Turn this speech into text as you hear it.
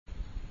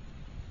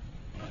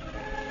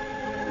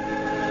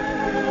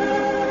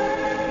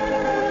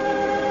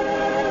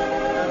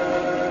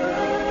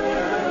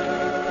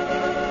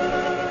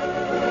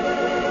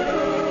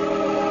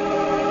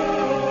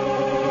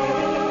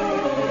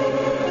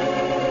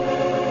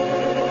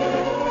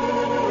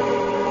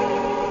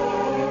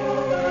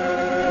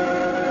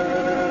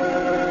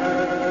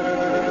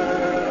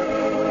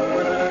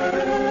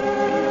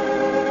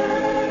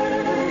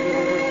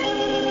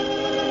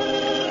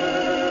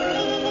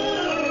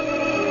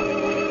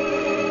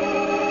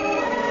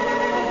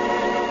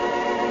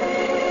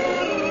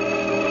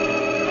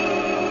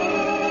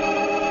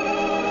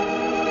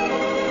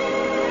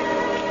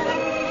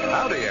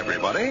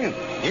everybody.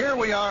 Here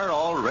we are,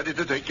 all ready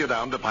to take you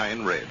down to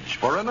Pine Ridge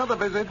for another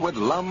visit with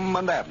Lum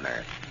and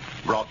Abner.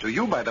 Brought to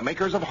you by the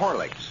makers of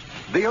Horlicks,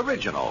 the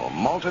original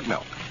malted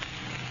milk.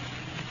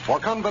 For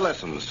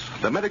convalescents,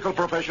 the medical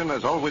profession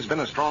has always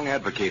been a strong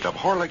advocate of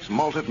Horlicks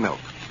malted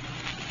milk.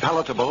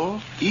 Palatable,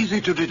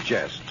 easy to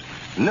digest,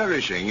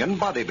 nourishing, and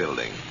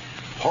bodybuilding,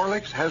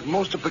 Horlicks has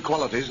most of the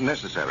qualities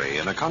necessary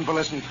in a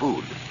convalescent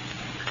food.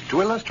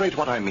 To illustrate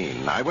what I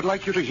mean, I would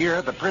like you to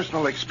hear the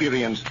personal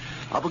experience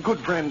of a good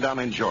friend down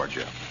in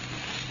Georgia.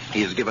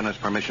 He has given us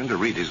permission to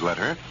read his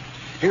letter.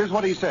 Here's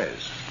what he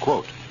says,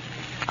 quote,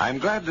 I'm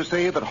glad to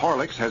say that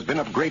Horlicks has been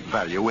of great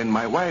value in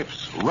my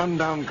wife's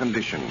rundown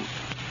condition.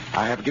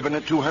 I have given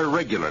it to her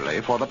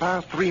regularly for the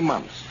past 3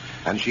 months,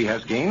 and she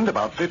has gained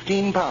about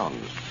 15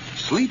 pounds,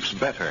 sleeps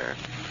better,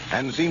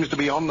 and seems to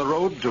be on the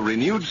road to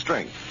renewed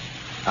strength,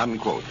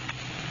 unquote.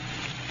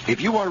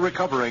 If you are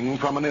recovering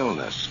from an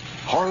illness,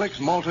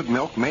 Horlicks malted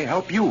milk may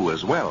help you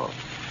as well.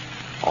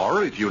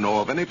 Or if you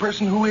know of any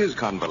person who is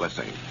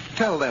convalescing,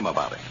 tell them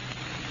about it.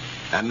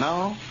 And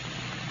now,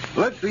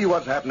 let's see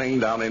what's happening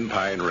down in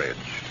Pine Ridge.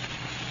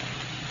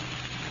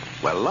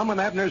 Well, Lum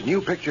and Abner's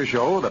new picture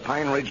show, the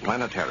Pine Ridge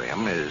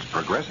Planetarium, is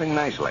progressing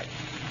nicely.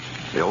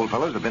 The old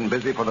fellows have been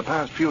busy for the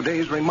past few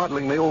days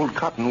remodeling the old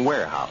cotton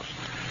warehouse,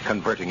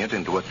 converting it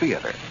into a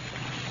theater.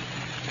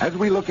 As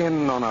we look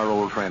in on our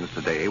old friends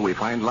today, we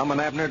find Lum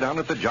and Abner down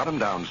at the Jot 'em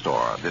Down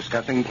store,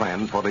 discussing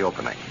plans for the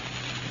opening.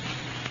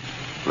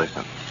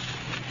 Listen.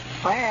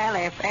 Well,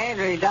 if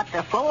Andrew's got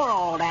the floor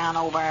all down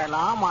over there,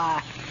 Lum,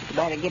 why, you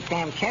better get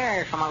them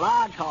chairs from a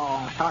lodge hall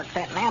and start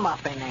setting them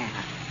up in there.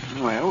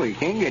 Well, we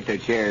can't get the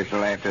chairs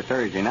till after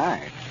Thursday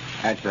night.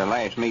 That's the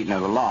last meeting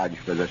of the lodge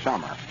for the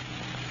summer.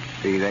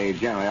 See, they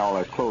generally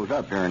always close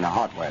up during the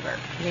hot weather.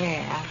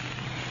 Yeah.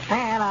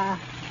 Well, I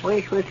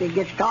wish we could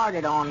get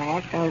started on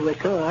that as soon as we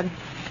could.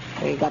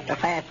 We got to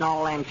fasten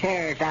all them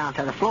chairs down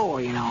to the floor,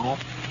 you know.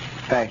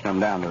 Fasten them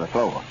down to the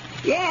floor.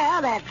 Yeah,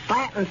 that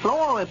slanting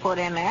floor we put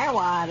in there,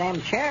 why,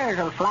 them chairs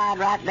will slide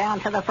right down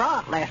to the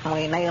front unless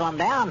we nail them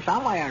down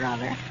somewhere or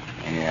other.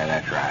 Yeah,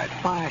 that's right.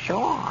 Why,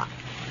 sure.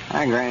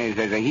 My granny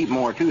says a heap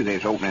more to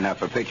this opening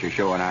up a picture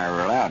show than I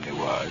ever allowed there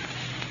was.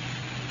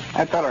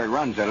 That feller that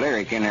runs the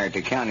lyric in there at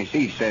the county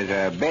seat says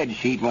a bed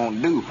sheet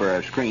won't do for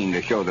a screen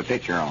to show the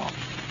picture on.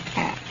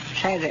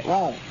 Says it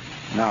won't.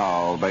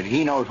 No, but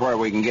he knows where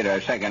we can get a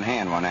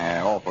second-hand one,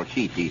 awful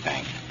cheap, he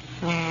thinks.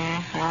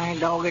 Yeah, I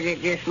dog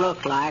it just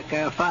looks like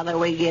the farther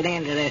we get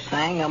into this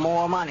thing, the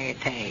more money it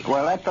takes.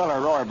 Well, that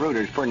feller Roy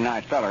Bruder's a pretty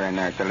nice feller in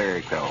there at the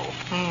lyric, though.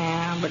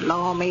 Yeah, but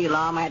Lord me,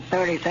 Lum, that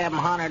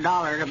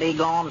 $3,700 will be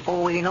gone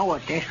before we know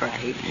it this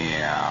rate.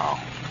 Yeah,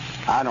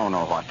 I don't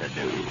know what to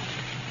do.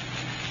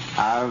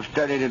 I've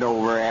studied it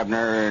over,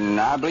 Abner,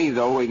 and I believe,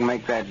 though, we can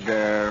make that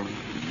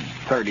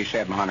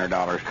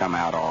 $3,700 come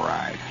out all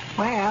right.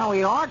 Well,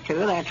 we ought to.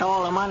 That's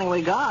all the money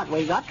we got.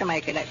 We got to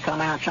make it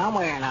come out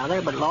somewhere or another.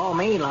 But, Lord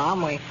me,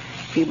 Lum, if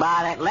you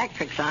buy that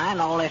electric sign,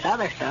 all this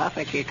other stuff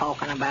that you're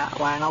talking about,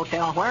 why, no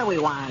telling where we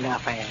wind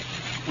up at.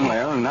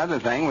 Well, another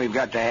thing, we've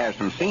got to have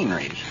some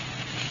sceneries.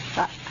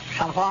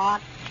 Some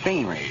what?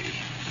 Sceneries.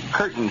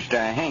 Curtains to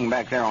hang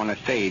back there on the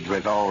stage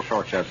with all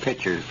sorts of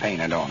pictures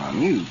painted on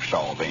them. You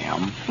saw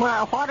them.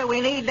 Well, what do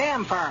we need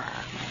them for?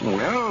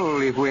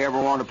 Well, if we ever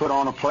want to put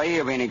on a play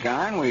of any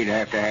kind, we'd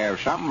have to have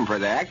something for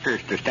the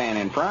actors to stand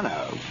in front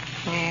of.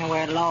 Yeah,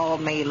 well,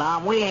 Lord me,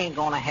 Lum, we ain't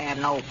going to have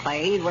no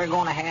plays. We're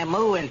going to have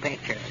moving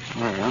pictures.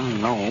 Well,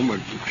 no, but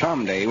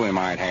someday we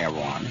might have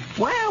one.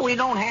 Well, we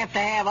don't have to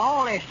have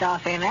all this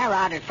stuff in there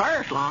right at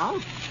first,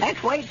 Lum.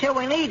 Let's wait till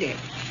we need it.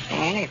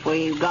 And if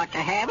we've got to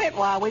have it,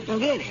 why, we can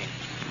get it.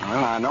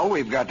 Well, I know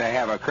we've got to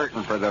have a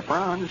curtain for the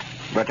front,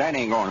 but that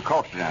ain't going to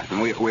cost us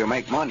nothing. We'll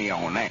make money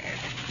on that.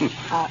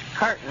 A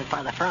curtain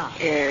for the front.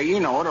 Yeah, you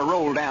know, to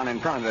roll down in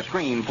front of the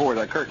screen before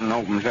the curtain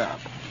opens up.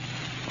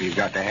 We've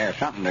got to have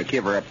something to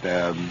cover up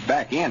the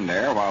back end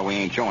there while we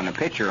ain't showing the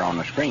picture on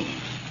the screen.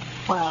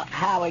 Well,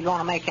 how are we going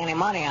to make any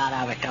money out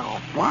of it, though?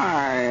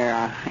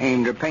 Why,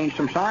 aim to paint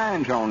some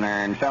signs on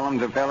there and sell them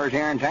to fellers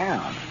here in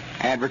town.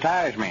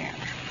 Advertisements.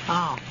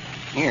 Oh.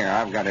 Here,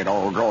 I've got it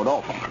all drawn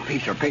off on a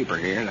piece of paper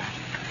here,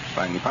 if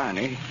I can find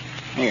it.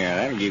 Yeah,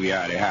 that'll give you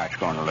an idea how it's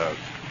going to look.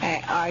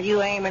 Are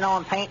you aiming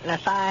on painting the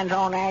signs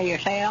on there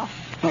yourself?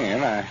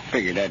 Well, I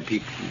figured that'd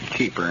be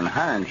cheaper than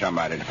hiring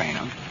somebody to paint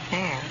them.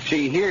 Yeah.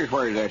 See, here's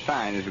where the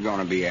sign is going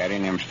to be at,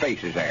 in them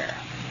spaces there.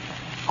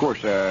 Of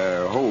course,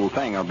 the whole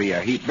thing will be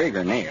a heap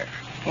bigger than this.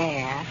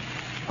 Yeah.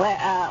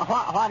 Well,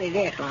 what is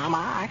this, Lum?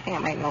 I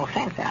can't make no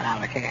sense out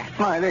of it here.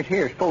 Why, this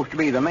here's supposed to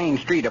be the main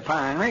street of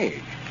Pine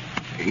Ridge.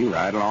 See,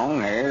 right along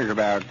there's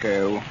about,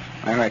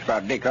 that's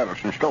about Dick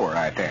Huddleston's store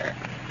right there.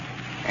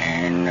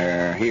 And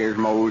here's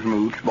Moe's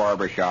Moots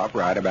Barber Shop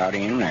right about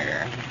in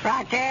there.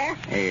 Right there?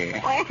 Yeah.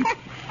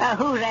 Well,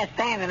 who's that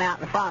standing out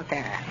in front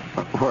there?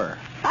 Where?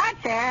 Right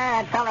there,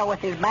 that fellow with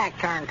his back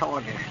turned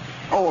towards us.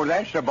 Oh,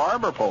 that's the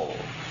barber pole.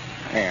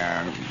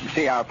 Yeah,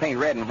 see, I'll paint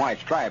red and white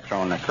stripes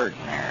on the curtain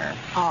there.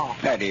 Oh.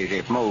 That is,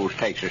 if Mose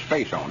takes a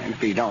space on it.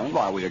 If he don't,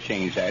 why, we'll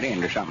change that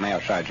into something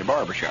outside the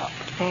barber shop.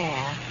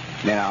 Yeah.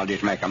 Then I'll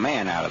just make a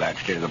man out of that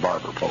instead of the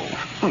barber pole.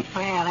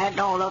 Well, that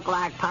don't look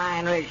like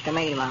Pine Ridge to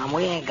me, Lum.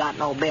 We ain't got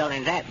no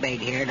buildings that big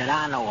here that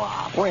I know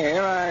of.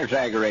 Well, I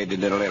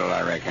exaggerated it a little,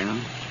 I reckon.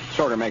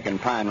 Sort of making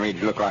Pine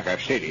Ridge look like a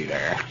city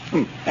there.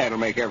 That'll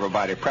make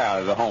everybody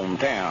proud of the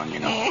hometown, you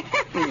know.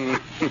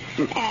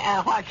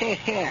 What's this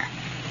here?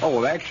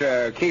 Oh, that's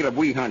Caleb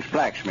Weehunt's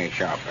blacksmith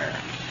shop there.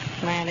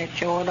 Man, it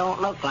sure don't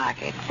look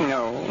like it.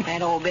 No.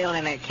 That old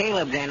building that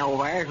Caleb's in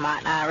over there is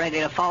might not ready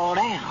to fall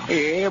down.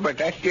 Yeah, but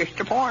that's just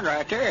the point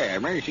right there.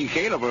 Maybe see,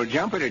 Caleb will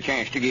jump at a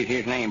chance to get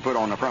his name put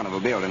on the front of a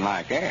building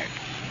like that.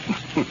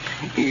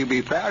 He'll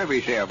be proud of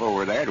himself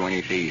over that when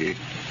he sees it.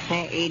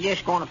 He's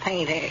just going to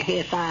paint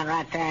his sign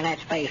right there in that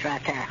space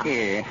right there. Huh?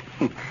 Yeah.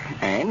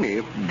 And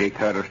if Dick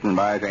Huddleston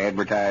buys the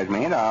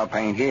advertisement, I'll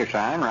paint his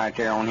sign right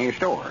there on his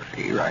store.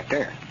 See, right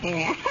there.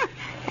 Yeah.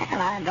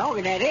 Well, I told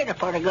you that is a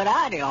pretty good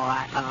idea, all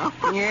right, huh?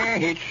 Yeah,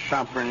 it's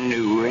something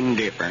new and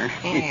different.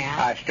 Yeah.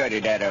 I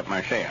studied that up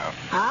myself.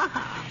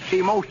 Uh-huh.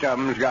 See, most of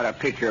them's got a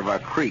picture of a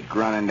creek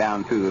running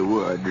down through the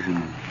woods,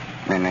 and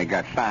then they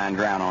got signs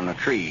around on the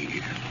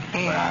trees.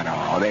 Yeah. But I don't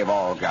know. They've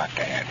all got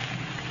that.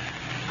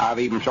 I've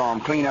even saw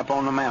them clean up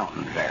on the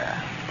mountains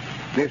there.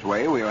 This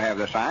way, we'll have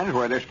the signs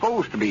where they're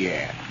supposed to be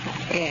at.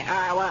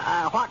 Yeah,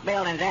 well, what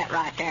building's that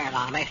right there,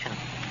 Lum? Listen.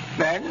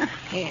 That?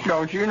 Yeah.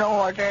 Don't you know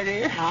what that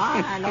is? No,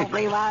 I don't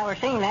believe I ever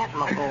seen that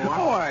before.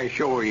 Why,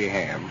 sure you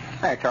have.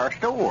 That's our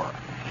store.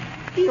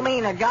 You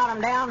mean the Jot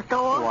 'em Down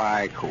store?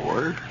 Why, of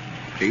course.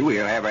 See,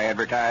 we'll have an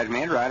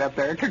advertisement right up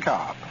there at the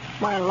top.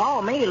 Well,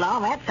 Lord me,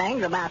 Lum, that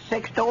thing's about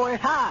 6 stories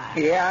high.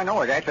 Yeah, I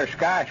know it. That's a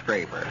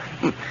skyscraper.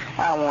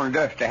 I wanted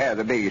us to have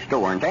the biggest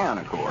store in town,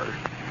 of course.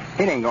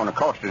 It ain't going to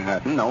cost us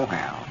nothing,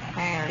 nohow.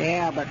 Well,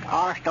 yeah, but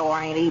our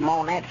store ain't even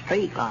on that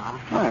street,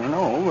 Lum. I don't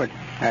know, but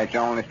that's the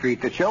only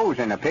street that shows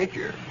in the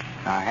picture.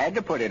 I had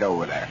to put it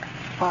over there.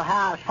 Well,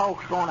 how's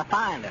folks going to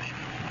find us?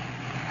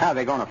 How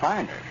they going to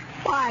find us?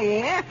 Why,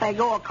 yeah, if they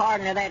go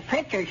according to that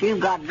picture you've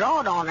got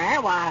drawn on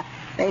there, why,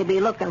 they'd be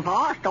looking for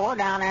our store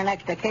down there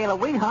next to Caleb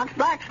Weehunt's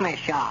blacksmith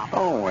shop.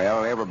 Oh,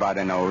 well,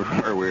 everybody knows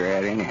where we're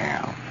at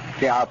anyhow.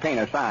 See, I'll paint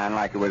a sign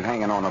like it was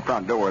hanging on the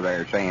front door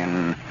there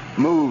saying,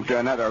 move to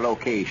another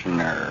location,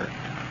 or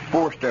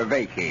forced to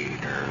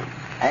vacate, or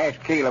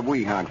ask Caleb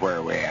Weehunt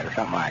where we're at, or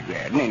something like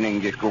that. And then they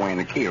can just go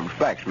into Caleb's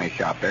blacksmith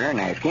shop there and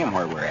ask him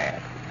where we're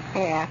at.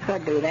 Yeah, I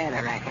could do that,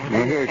 I reckon.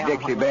 And here's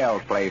Dixie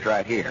Bell's place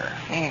right here.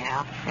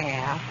 Yeah.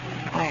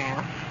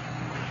 Well,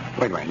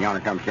 Wait a minute,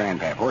 yonder comes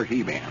Grandpap. Where's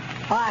he been?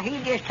 why,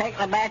 he just taking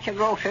a batch of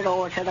groceries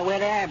over to the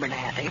widow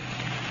Abernathy.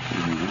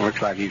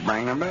 Looks like he's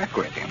bringing them back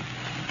with him.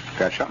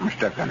 Got something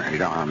stuck under his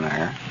arm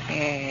there.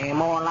 Yeah,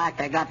 more like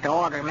they got the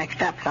order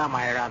mixed up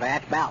somewhere or other.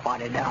 That's about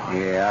what it done.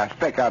 Yeah, I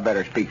expect I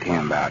better speak to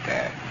him about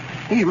that.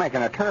 He's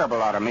making a terrible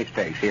lot of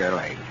mistakes here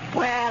lately.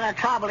 Well, the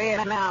trouble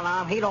is now,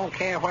 Lum, he don't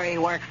care where he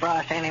works for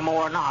us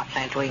anymore or not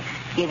since we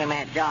give him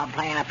that job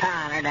playing a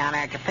pioneer down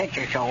there at the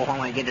picture show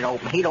when we get it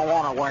open. He don't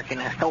want to work in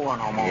the store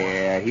no more.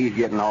 Yeah, he's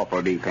getting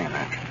awful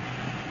dependent.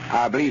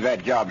 I believe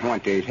that job's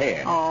went to his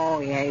head. Oh,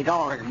 yeah, he's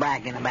always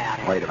bragging about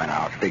it. Wait a minute,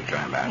 I'll speak to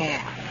him about it.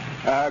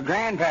 Yeah.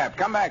 Grandpap,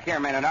 come back here a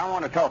minute. I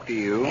want to talk to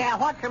you. Yeah,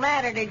 what's the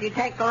matter? Did you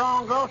take the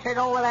wrong groceries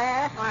over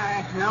there?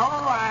 Why, no,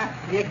 I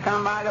just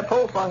come by the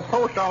post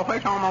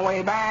office on my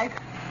way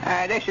back.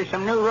 This is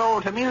some new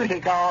rolls of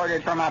music I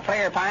ordered for my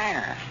player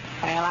pioneer.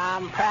 Well,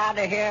 I'm proud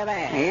to hear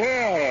that.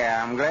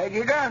 Yeah, I'm glad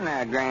you done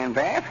that,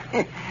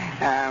 Grandpap.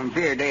 I'm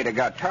feared they'd have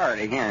got tired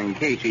of hearing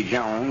Casey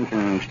Jones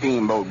and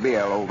Steamboat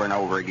Bill over and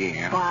over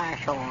again. Why,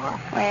 sure. Well,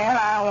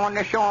 I wanted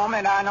to show 'em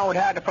that I knowed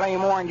how to play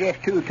more than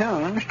just 2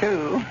 tunes,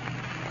 too.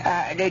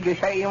 Did you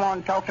say you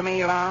want to talk to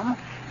me, Lum?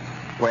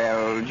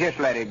 Well, just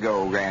let it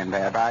go,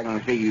 Grandpap. I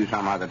can see you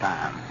some other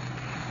time.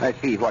 Let's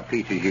see what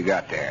pieces you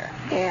got there.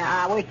 Yeah,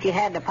 I wish you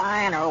had the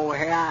pioneer over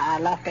here.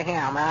 I'd love to hear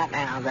him right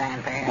now,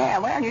 Grandpap. Yeah,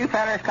 well, you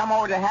fellas come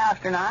over to the house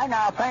tonight, and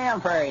I'll play 'em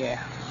for you.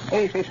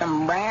 These are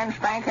some brand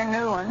spanking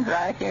new ones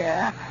right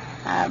here.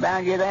 I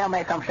bound you they'll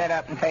make 'em sit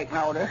up and take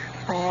notice.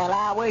 Well,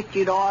 I wish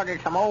you'd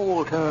ordered some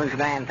old tunes,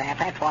 Grandpap.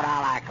 That's what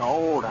I like, the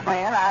old ones.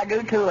 Well, I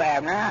do too,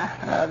 Abner.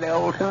 I love the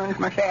old tunes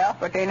myself,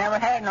 but they never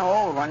had no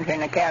old ones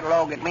in the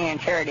catalog that me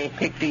and Charity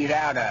picked these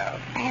out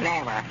of. They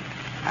never.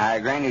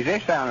 Granny,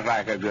 this sounds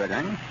like a good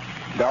one.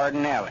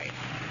 Dardanelli.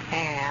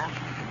 Yeah.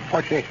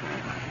 What's this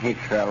one?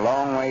 It's a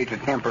long way to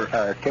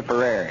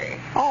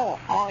Tipperary.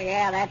 Oh,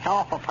 yeah, that's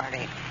awful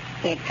pretty.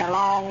 It's a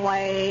long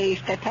ways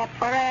to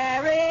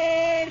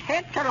Tipperary.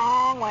 It's a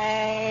long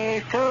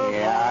ways to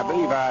Yeah, I go.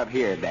 believe I've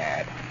heard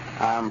that.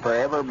 I'm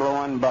forever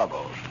blowing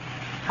bubbles.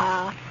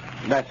 Huh?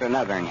 That's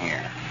another one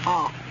here.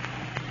 Oh.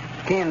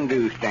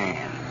 Can-do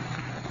stand.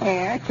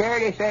 Yeah,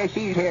 Charity says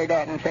she's heard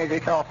that and says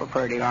it's awful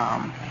pretty,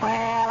 Well,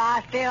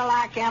 I still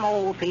like them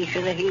old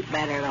pieces a heap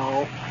better,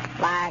 though.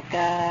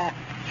 Like,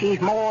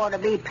 she's more to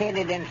be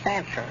pitied than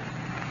censored.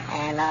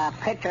 And a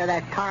picture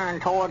that's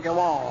turned towards the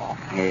wall.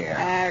 Yeah.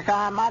 There's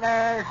a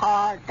mother's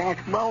heart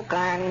that's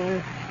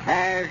broken.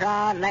 There's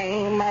a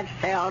name that's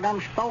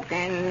seldom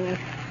spoken.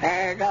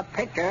 There's a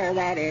picture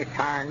that is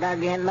turned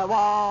against the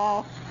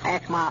wall.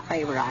 That's my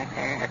favorite right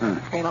there.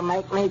 It'll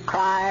make me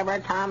cry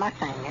every time I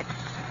sing it.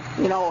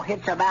 You know,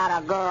 it's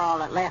about a girl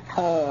that left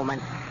home,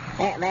 and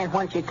then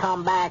when she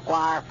come back,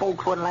 why, her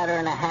folks wouldn't let her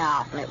in the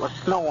house, and it was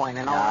snowing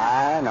and all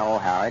that. I know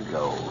how it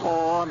goes.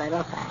 Poor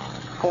little thing.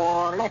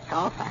 Poor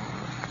little thing.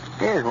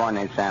 Here's one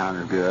that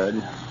sounds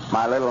good.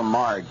 My little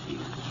Margie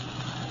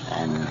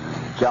and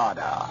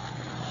Jada.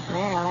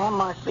 Yeah, that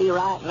must be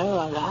right new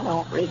ones. I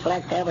don't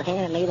recollect ever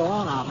hearing neither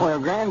one of them. Well,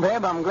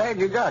 Grandpap, I'm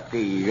glad you got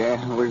these.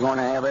 We're going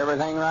to have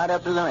everything right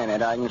up to the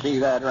minute. I can see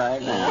that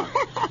right now.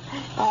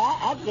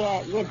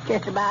 It's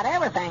just about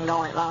everything,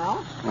 don't it,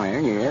 Lon?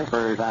 Well, yeah, as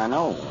far as I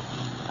know.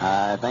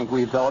 I think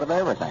we've thought of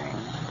everything.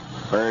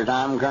 As far as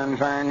I'm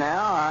concerned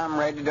now, I'm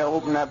ready to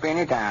open up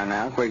any time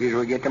now, quick as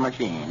we get the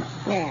machine.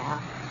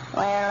 Yeah.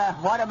 Well,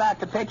 what about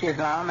the pictures,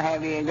 Lum?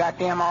 Have you got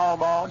them all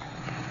bought?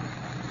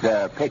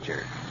 The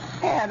pictures?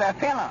 Yeah, the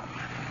film.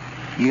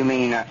 You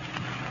mean,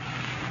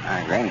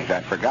 Granny,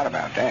 I forgot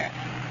about that.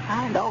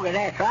 I know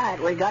that's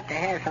right. We got to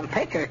have some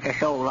pictures to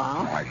show,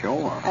 Lon. Why,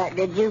 sure.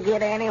 Did you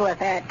get any with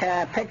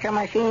that picture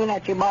machine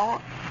that you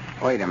bought?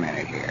 Wait a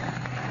minute here.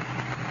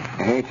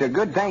 It's a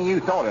good thing you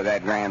thought of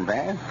that,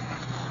 Grandpa.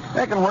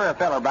 Reckon where a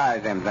feller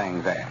buys them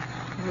things at?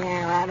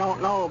 Yeah, I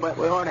don't know, but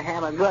we ought to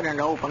have a good one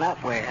to open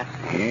up with.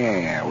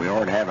 Yeah, we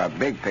ought to have a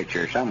big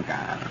picture of some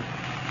kind.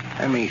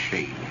 Let me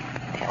see.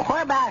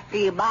 Whereabouts do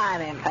you buy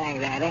them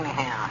things at,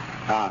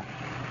 anyhow?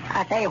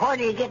 I say, where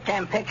do you get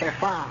them pictures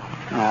from?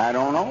 I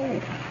don't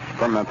know.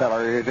 From the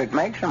feller that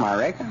makes them, I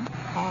reckon.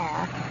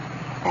 Yeah.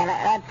 And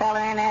that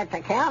fella in there at the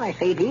county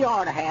seat, he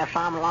ought to have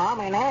some Lum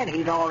in that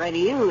he's already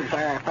used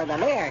for the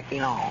lyric, you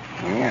know.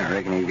 Yeah, I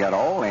reckon he's got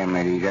all them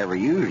that he's ever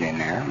used in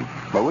there.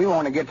 But we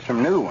want to get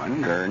some new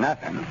ones or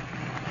nothing.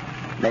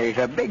 There's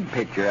a big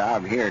picture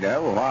I've heard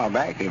of a while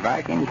back, if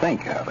I can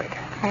think of it.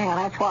 Yeah,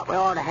 that's what we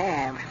ought to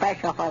have,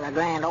 special for the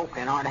grand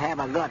opening, ought to have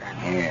a good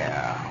one.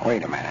 Yeah,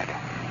 wait a minute.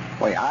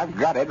 Wait, I've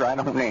got it right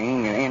on the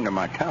end of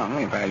my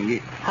tongue, if I can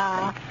get...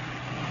 Huh?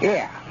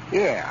 Yeah,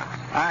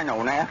 I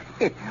know now.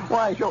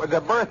 Why, sure, the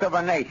birth of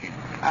a nation.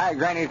 Aye,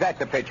 Granny, that's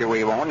the picture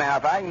we want. Now,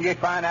 if I can just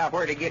find out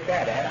where to get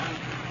that at.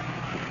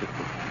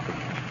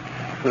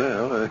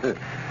 Well,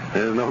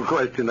 there's no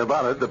question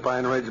about it. The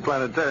Pine Ridge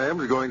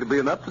Planetarium is going to be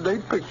an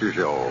up-to-date picture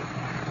show.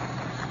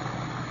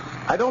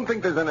 I don't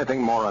think there's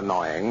anything more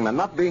annoying than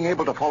not being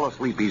able to fall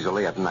asleep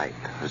easily at night,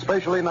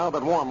 especially now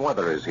that warm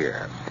weather is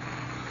here.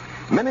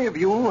 Many of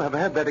you have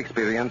had that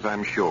experience,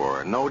 I'm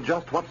sure, know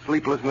just what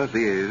sleeplessness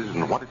is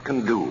and what it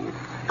can do.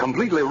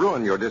 Completely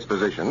ruin your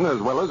disposition as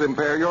well as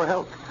impair your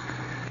health.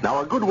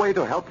 Now, a good way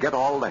to help get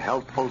all the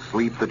healthful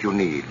sleep that you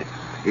need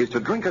is to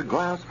drink a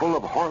glass full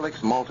of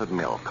Horlicks malted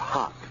milk,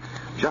 hot,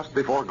 just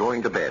before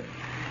going to bed.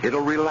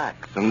 It'll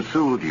relax and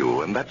soothe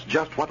you, and that's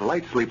just what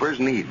light sleepers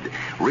need,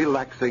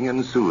 relaxing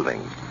and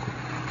soothing.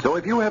 So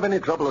if you have any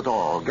trouble at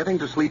all getting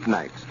to sleep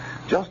nights,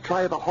 just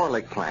try the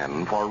Horlick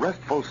plan for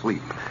restful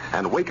sleep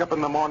and wake up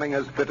in the morning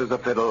as fit as a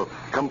fiddle,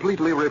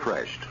 completely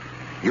refreshed.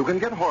 You can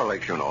get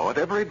Horlicks, you know, at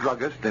every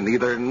druggist in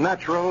either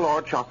natural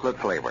or chocolate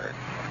flavor.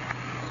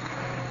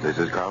 This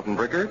is Carlton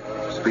Bricker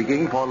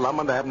speaking for Lum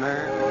and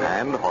Abner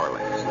and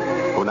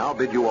Horlicks, who now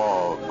bid you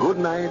all good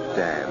night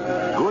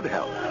and good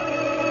health.